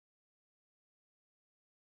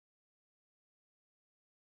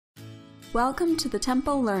Welcome to the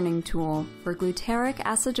Tempo Learning Tool for Glutaric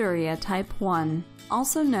Aciduria Type 1,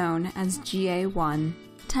 also known as GA-1.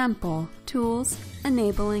 Tempo Tools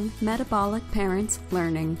Enabling Metabolic Parents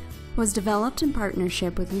Learning was developed in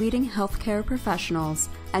partnership with leading healthcare professionals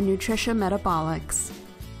and Nutrition Metabolics.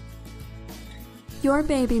 Your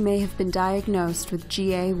baby may have been diagnosed with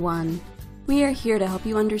GA-1. We are here to help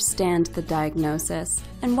you understand the diagnosis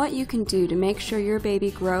and what you can do to make sure your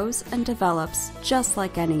baby grows and develops just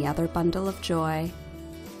like any other bundle of joy.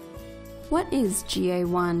 What is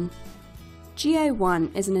GA-1?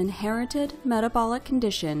 GA-1 is an inherited metabolic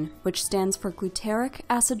condition which stands for Glutaric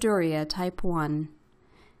Aciduria Type 1.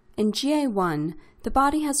 In GA-1, the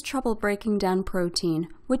body has trouble breaking down protein,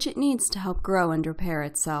 which it needs to help grow and repair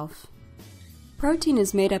itself. Protein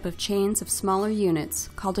is made up of chains of smaller units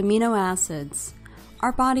called amino acids.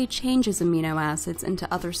 Our body changes amino acids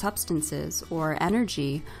into other substances, or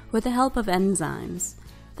energy, with the help of enzymes.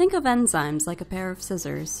 Think of enzymes like a pair of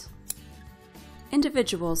scissors.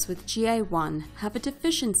 Individuals with GA-1 have a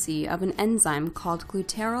deficiency of an enzyme called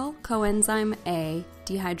glutaryl coenzyme A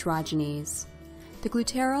dehydrogenase. The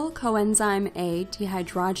glutaryl coenzyme A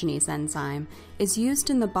dehydrogenase enzyme is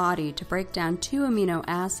used in the body to break down two amino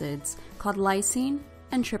acids called lysine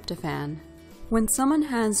and tryptophan. When someone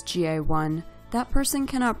has GA-1, that person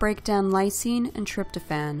cannot break down lysine and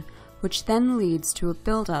tryptophan, which then leads to a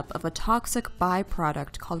buildup of a toxic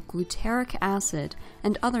byproduct called glutaric acid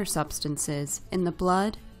and other substances in the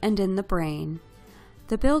blood and in the brain.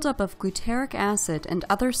 The buildup of glutaric acid and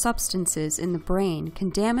other substances in the brain can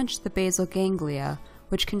damage the basal ganglia,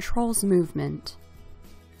 which controls movement.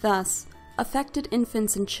 Thus, affected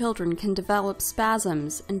infants and children can develop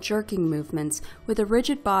spasms and jerking movements with a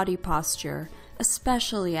rigid body posture,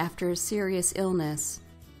 especially after a serious illness.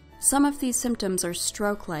 Some of these symptoms are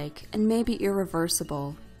stroke-like and may be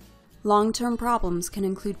irreversible. Long-term problems can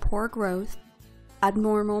include poor growth,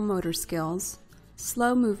 abnormal motor skills,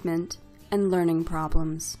 slow movement, and learning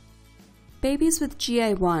problems. Babies with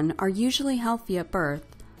GA-1 are usually healthy at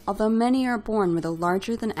birth, although many are born with a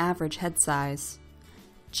larger than average head size.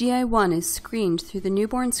 GA-1 is screened through the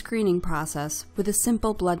newborn screening process with a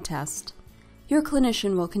simple blood test. Your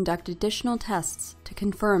clinician will conduct additional tests to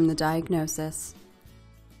confirm the diagnosis.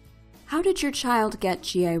 How did your child get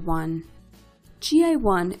GA-1?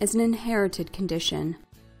 GA-1 is an inherited condition.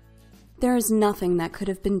 There is nothing that could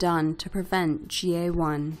have been done to prevent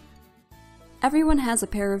GA-1. Everyone has a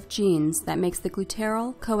pair of genes that makes the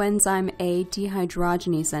glutaryl coenzyme A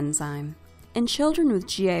dehydrogenase enzyme. In children with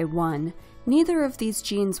GA-1, neither of these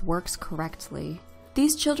genes works correctly.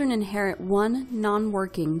 These children inherit one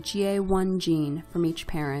non-working GA-1 gene from each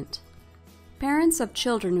parent. Parents of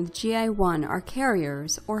children with GA-1 are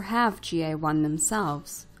carriers or have GA-1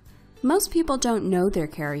 themselves. Most people don't know they're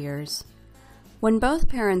carriers. When both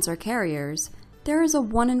parents are carriers, there is a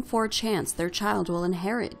 1 in 4 chance their child will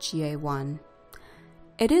inherit GA-1.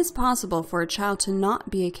 It is possible for a child to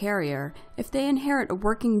not be a carrier if they inherit a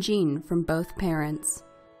working gene from both parents.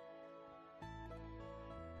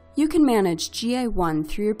 You can manage GA-1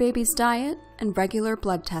 through your baby's diet and regular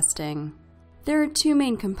blood testing. There are two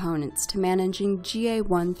main components to managing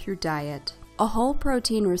GA-1 through diet: a whole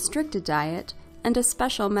protein restricted diet and a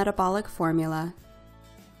special metabolic formula.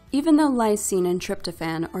 Even though lysine and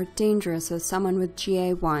tryptophan are dangerous with someone with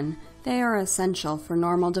GA-1, they are essential for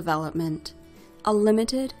normal development. A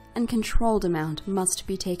limited and controlled amount must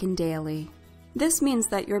be taken daily. This means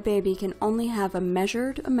that your baby can only have a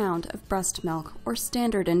measured amount of breast milk or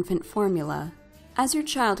standard infant formula. As your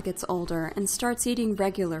child gets older and starts eating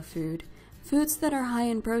regular food, foods that are high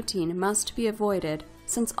in protein must be avoided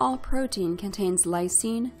since all protein contains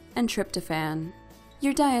lysine and tryptophan.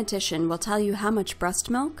 Your dietitian will tell you how much breast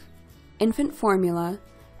milk, infant formula,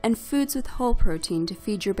 and foods with whole protein to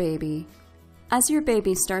feed your baby. As your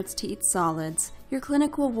baby starts to eat solids, your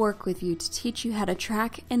clinic will work with you to teach you how to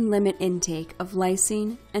track and limit intake of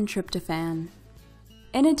lysine and tryptophan.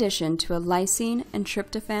 In addition to a lysine and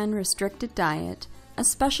tryptophan restricted diet, a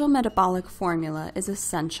special metabolic formula is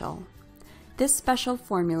essential. This special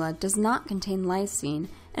formula does not contain lysine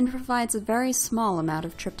and provides a very small amount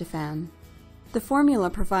of tryptophan. The formula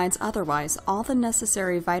provides otherwise all the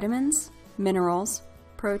necessary vitamins, minerals,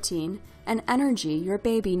 protein, and energy your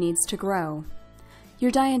baby needs to grow.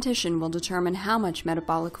 Your dietitian will determine how much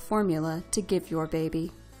metabolic formula to give your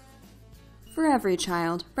baby. For every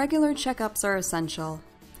child, regular checkups are essential.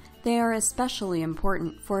 They are especially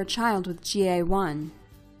important for a child with GA-1.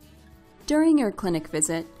 During your clinic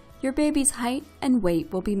visit, your baby's height and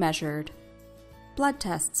weight will be measured. Blood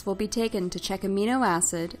tests will be taken to check amino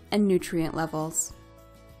acid and nutrient levels.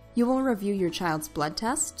 You will review your child's blood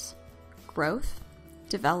tests, growth,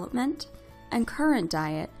 development, and current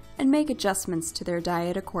diet and make adjustments to their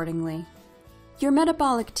diet accordingly. Your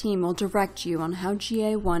metabolic team will direct you on how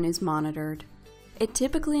GA-1 is monitored. It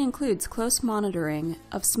typically includes close monitoring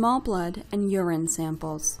of small blood and urine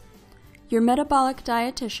samples. Your metabolic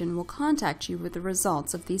dietitian will contact you with the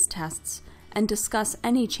results of these tests and discuss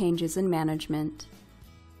any changes in management.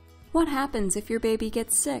 What happens if your baby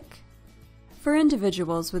gets sick? For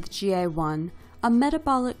individuals with GA-1, a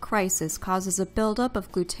metabolic crisis causes a buildup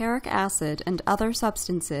of glutaric acid and other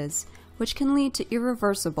substances, which can lead to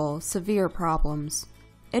irreversible, severe problems.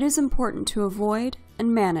 It is important to avoid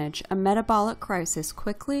and manage a metabolic crisis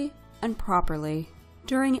quickly and properly.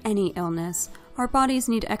 During any illness, our bodies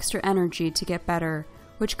need extra energy to get better,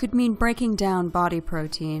 which could mean breaking down body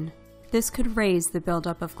protein. This could raise the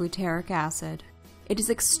buildup of glutaric acid. It is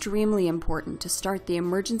extremely important to start the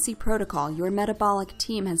emergency protocol your metabolic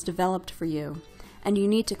team has developed for you, and you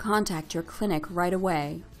need to contact your clinic right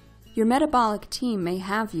away. Your metabolic team may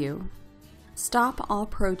have you. Stop all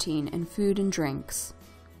protein in food and drinks.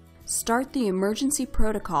 Start the emergency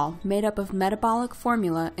protocol made up of metabolic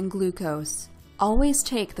formula and glucose. Always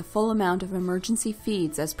take the full amount of emergency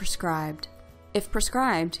feeds as prescribed. If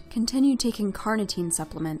prescribed, continue taking carnitine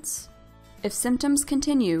supplements. If symptoms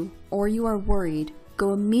continue or you are worried,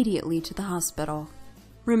 go immediately to the hospital.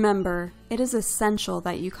 Remember, it is essential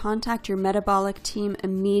that you contact your metabolic team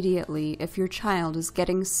immediately if your child is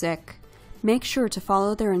getting sick. Make sure to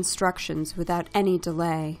follow their instructions without any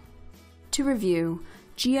delay. To review,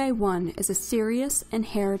 GA-1 is a serious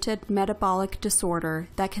inherited metabolic disorder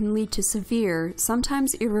that can lead to severe,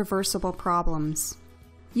 sometimes irreversible problems.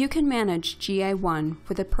 You can manage GA-1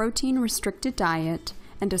 with a protein-restricted diet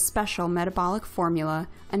and a special metabolic formula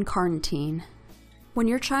and carnitine. When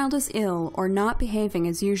your child is ill or not behaving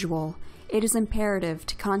as usual, it is imperative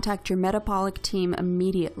to contact your metabolic team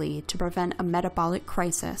immediately to prevent a metabolic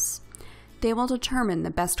crisis. They will determine the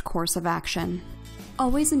best course of action.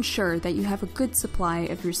 Always ensure that you have a good supply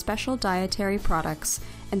of your special dietary products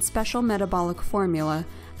and special metabolic formula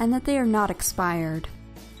and that they are not expired.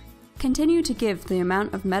 Continue to give the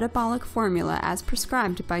amount of metabolic formula as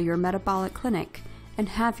prescribed by your metabolic clinic and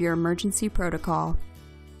have your emergency protocol.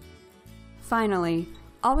 Finally,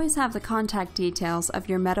 always have the contact details of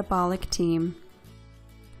your metabolic team.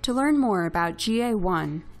 To learn more about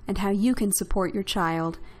GA-1 and how you can support your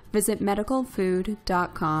child, visit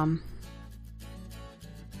medicalfood.com.